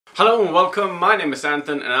Hello and welcome, my name is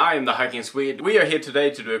Anton and I am the Hiking Swede. We are here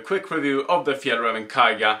today to do a quick review of the Fjällräven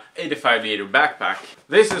Kajka 85-liter backpack.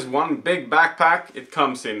 This is one big backpack. It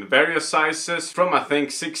comes in various sizes from I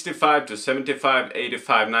think 65 to 75,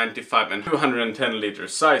 85, 95 and 210 liter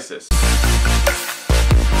sizes.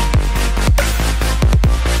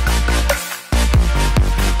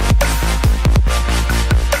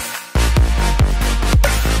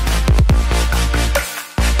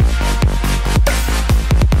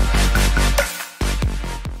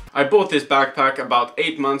 I bought this backpack about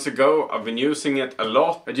 8 months ago. I've been using it a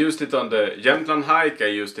lot. I used it on the Jämtland hike, I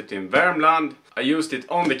used it in Värmland, I used it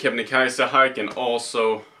on the Kebnekaise hike and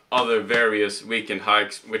also other various weekend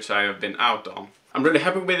hikes which I have been out on. I'm really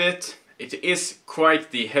happy with it. It is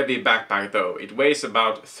quite the heavy backpack though. It weighs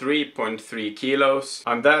about 3.3 kilos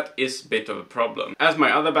and that is a bit of a problem. As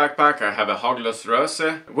my other backpack I have a Haglös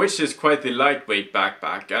Röse, which is quite the lightweight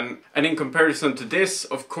backpack and in comparison to this,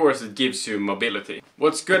 of course it gives you mobility.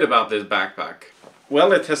 What's good about this backpack?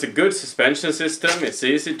 Well, it has a good suspension system, it's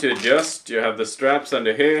easy to adjust. You have the straps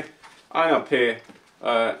under here and up here,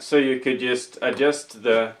 so you could just adjust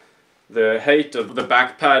the height of the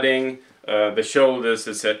back padding, the shoulders,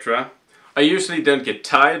 etc. I usually don't get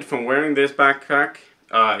tired from wearing this backpack.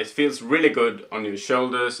 It feels really good on your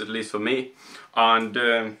shoulders, at least for me.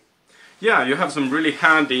 And yeah, you have some really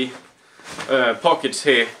handy pockets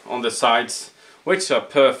here on the sides, which are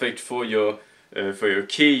perfect for your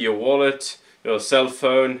key, your wallet, your cell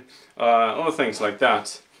phone, or things like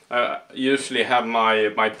that. I usually have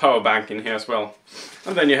my power bank in here as well.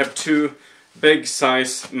 And then you have two big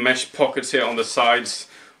size mesh pockets here on the sides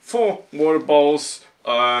for water bottles.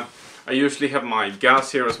 I usually have my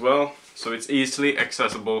gas here as well, so it's easily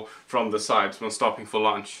accessible from the sides when stopping for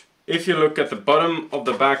lunch. If you look at the bottom of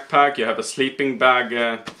the backpack, you have a sleeping bag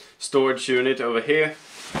storage unit over here.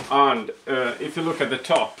 And if you look at the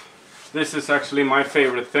top, this is actually my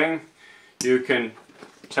favorite thing. You can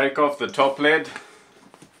take off the top lid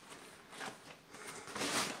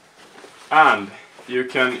and you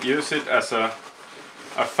can use it as a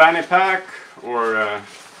fanny pack, or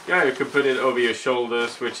yeah, you could put it over your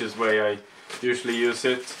shoulders, which is where I usually use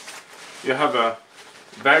it. You have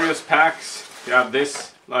various packs. You have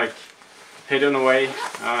this like hidden away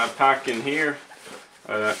pack in here.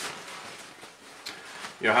 You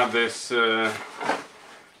have this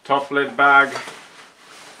top lid bag.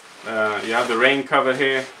 You have the rain cover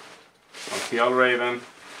here of Fjällräven.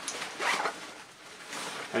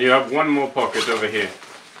 And you have one more pocket over here.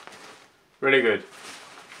 Really good.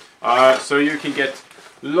 So you can get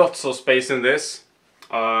lots of space in this.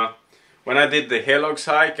 When I did the Hellogs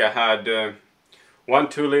hike, I had one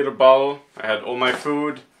 2-liter bottle, I had all my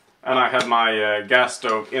food, and I had my gas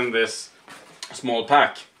stove in this small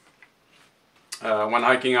pack when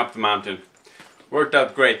hiking up the mountain. Worked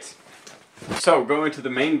out great. So going to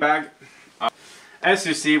the main bag. As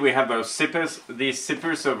you see, we have those zippers, these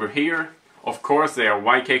zippers over here. Of course they are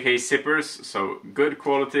YKK zippers, so good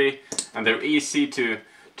quality, and they're easy to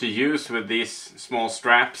use with these small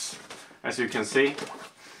straps, as you can see.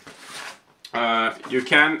 You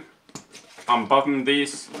can unbutton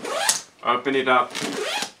these, open it up,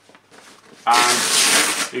 and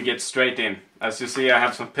you get straight in. As you see, I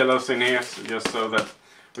have some pillows in here, just so that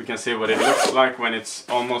we can see what it looks like when it's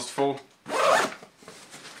almost full.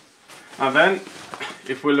 And then,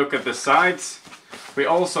 if we look at the sides, we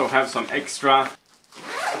also have some extra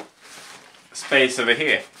space over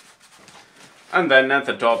here. And then at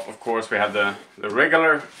the top, of course, we have the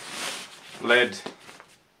regular lid,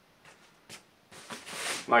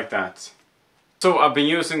 like that. So I've been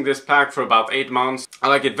using this pack for about 8 months. I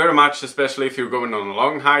like it very much, especially if you're going on a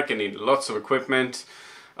long hike and need lots of equipment.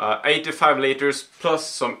 85 liters plus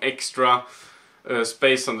some extra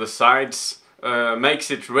space on the sides makes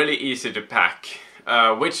it really easy to pack,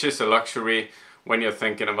 which is a luxury when you're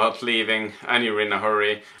thinking about leaving and you're in a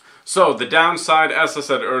hurry. So the downside, as I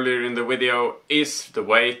said earlier in the video, is the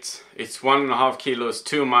weight. It's 1.5 kilos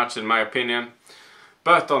too much in my opinion.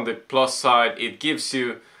 But on the plus side, it gives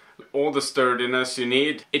you all the sturdiness you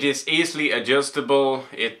need. It is easily adjustable,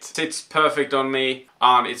 it sits perfect on me,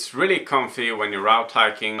 and it's really comfy when you're out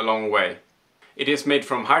hiking a long way. It is made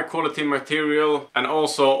from high quality material, and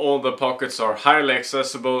also all the pockets are highly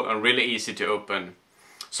accessible and really easy to open.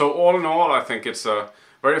 So all in all, I think it's a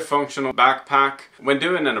very functional backpack. When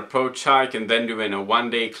doing an approach hike and then doing a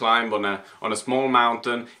one-day climb on a small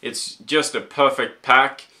mountain, it's just a perfect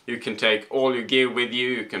pack. You can take all your gear with you,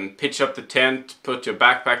 you can pitch up the tent, put your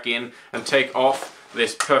backpack in and take off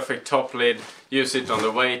this perfect top lid, use it on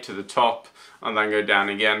the way to the top and then go down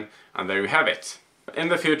again, and there you have it. In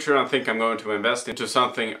the future I think I'm going to invest into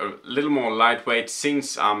something a little more lightweight,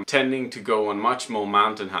 since I'm tending to go on much more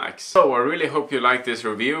mountain hikes. So I really hope you liked this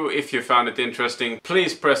review. If you found it interesting,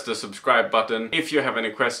 please press the subscribe button. If you have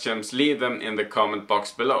any questions, leave them in the comment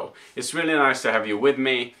box below. It's really nice to have you with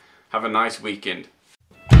me. Have a nice weekend.